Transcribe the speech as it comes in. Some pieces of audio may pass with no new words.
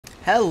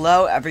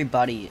Hello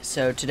everybody,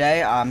 so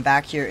today I'm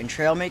back here in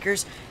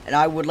Trailmakers and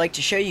I would like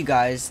to show you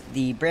guys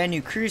the brand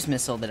new cruise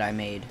missile that I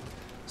made.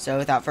 So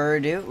without further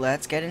ado,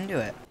 let's get into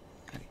it.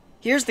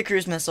 Here's the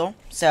cruise missile.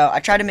 So I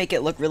tried to make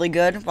it look really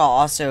good while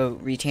also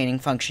retaining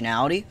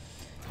functionality.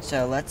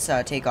 So let's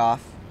take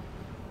off.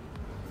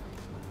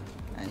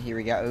 And here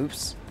we go,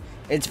 oops.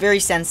 It's very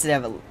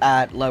sensitive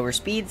at lower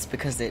speeds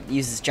because it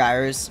uses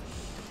gyros.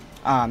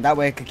 That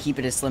way I could keep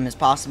it as slim as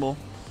possible.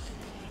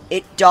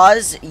 It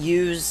does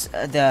use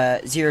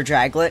the zero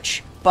drag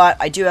glitch, but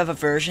I do have a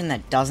version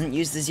that doesn't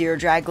use the zero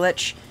drag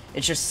glitch.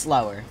 It's just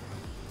slower.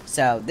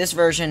 So this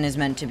version is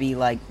meant to be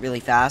like really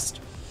fast.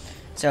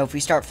 So if we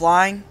start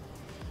flying,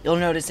 you'll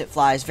notice it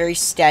flies very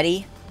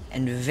steady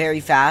and very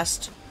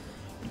fast.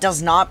 It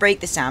does not break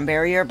the sound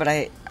barrier, but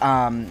I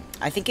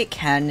think it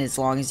can as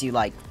long as you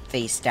like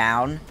face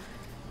down.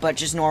 But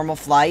just normal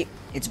flight,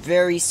 it's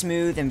very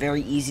smooth and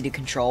very easy to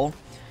control.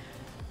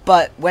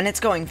 But when it's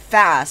going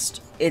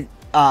fast,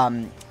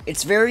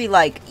 it's very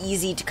like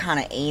easy to kind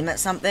of aim at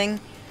something.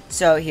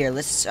 So here,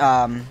 let's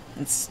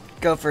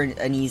go for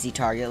an easy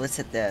target. Let's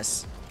hit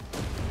this.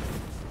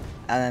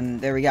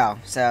 And there we go.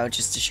 So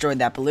just destroyed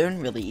that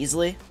balloon really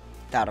easily,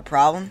 without a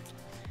problem.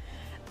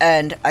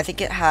 And I think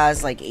it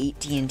has like 8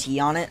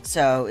 TNT on it,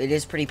 so it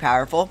is pretty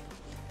powerful.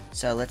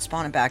 So let's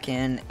spawn it back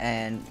in,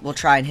 and we'll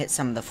try and hit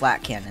some of the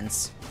flat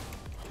cannons.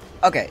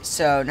 Okay,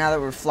 so now that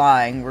we're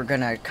flying, we're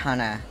gonna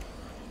kind of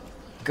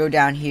go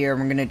down here,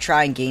 and we're going to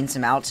try and gain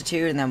some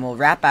altitude, and then we'll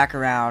wrap back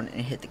around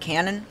and hit the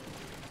cannon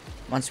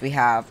once we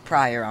have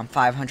probably around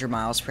 500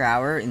 miles per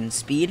hour in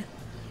speed.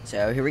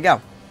 So here we go.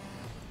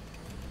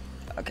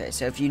 Okay,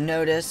 so if you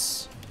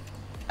notice,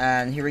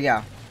 and here we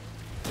go.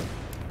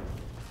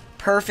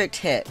 Perfect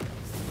hit.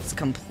 It's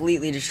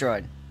completely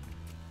destroyed.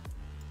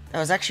 That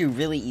was actually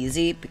really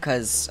easy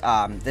because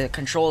the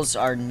controls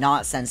are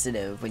not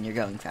sensitive when you're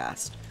going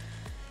fast.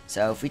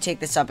 So if we take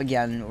this up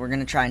again, we're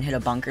going to try and hit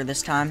a bunker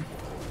this time.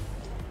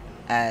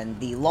 And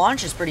the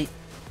launch is pretty...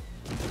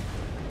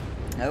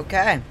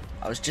 Okay.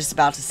 I was just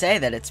about to say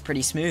that it's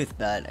pretty smooth,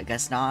 but I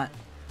guess not.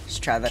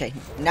 Just try that. Okay.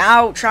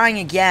 Now, trying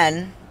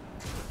again.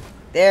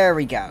 There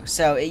we go.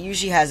 So, it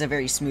usually has a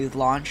very smooth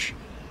launch.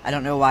 I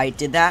don't know why it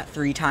did that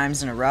 3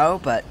 times in a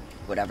row, but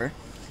whatever.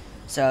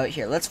 So,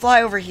 here. Let's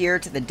fly over here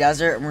to the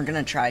desert, and we're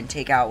going to try and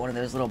take out one of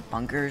those little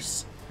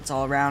bunkers that's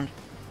all around.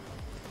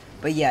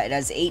 But yeah, it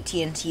has 8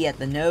 TNT at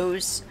the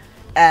nose.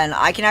 And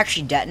I can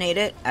actually detonate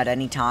it at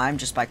any time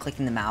just by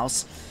clicking the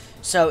mouse.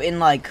 So in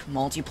like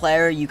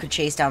multiplayer, you could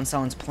chase down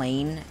someone's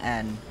plane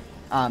and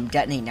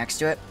detonate next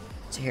to it.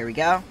 So here we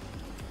go.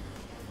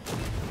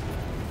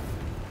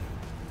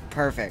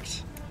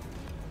 Perfect.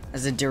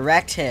 As a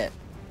direct hit.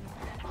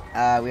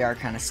 We are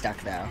kind of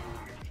stuck though.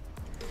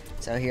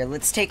 So here,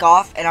 let's take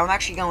off. And I'm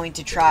actually going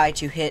to try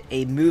to hit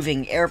a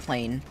moving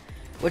airplane,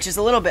 which is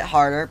a little bit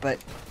harder, but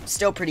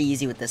still pretty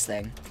easy with this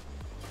thing.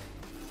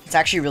 It's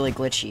actually really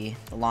glitchy,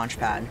 the launch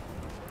pad.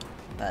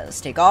 But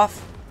let's take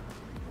off.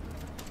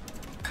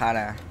 Kind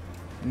of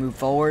move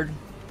forward.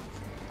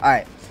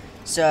 Alright,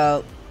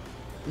 so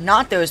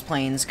not those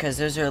planes, because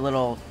those are a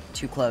little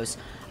too close.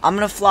 I'm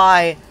going to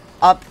fly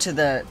up to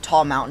the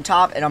tall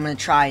mountaintop, and I'm going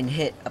to try and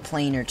hit a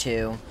plane or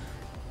two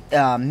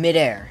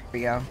mid-air. Here we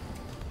go.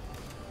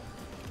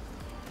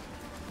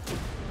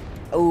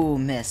 Oh,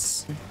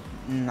 miss.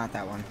 Not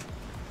that one.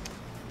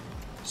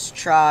 Let's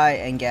try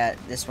and get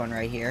this one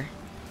right here.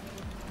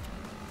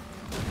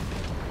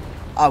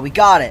 Oh, we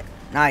got it.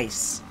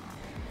 Nice.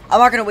 I'm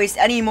not going to waste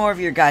any more of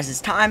your guys'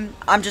 time.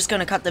 I'm just going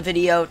to cut the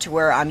video to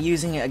where I'm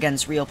using it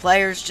against real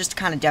players just to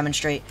kind of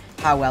demonstrate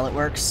how well it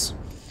works.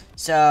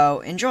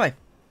 So, enjoy.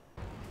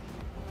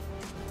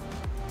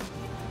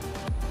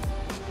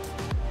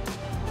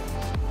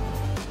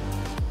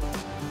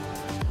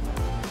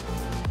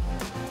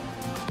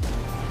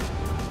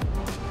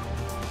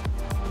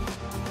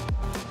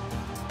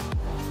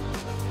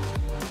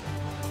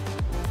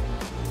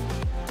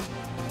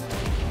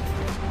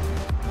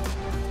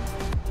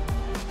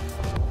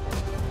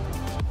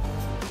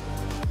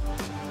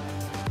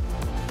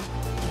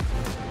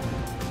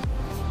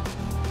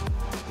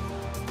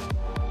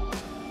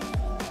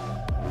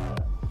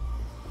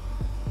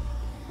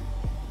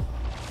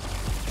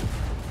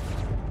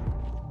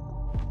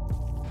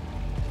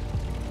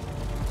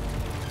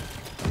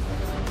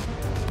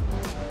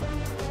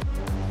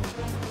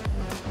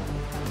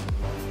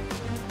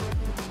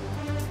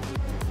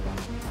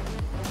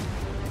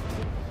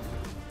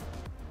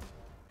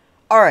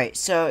 Alright,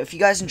 so if you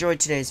guys enjoyed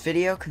today's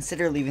video,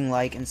 consider leaving a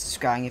like and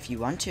subscribing if you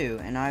want to,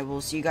 and I will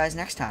see you guys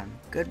next time.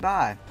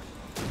 Goodbye.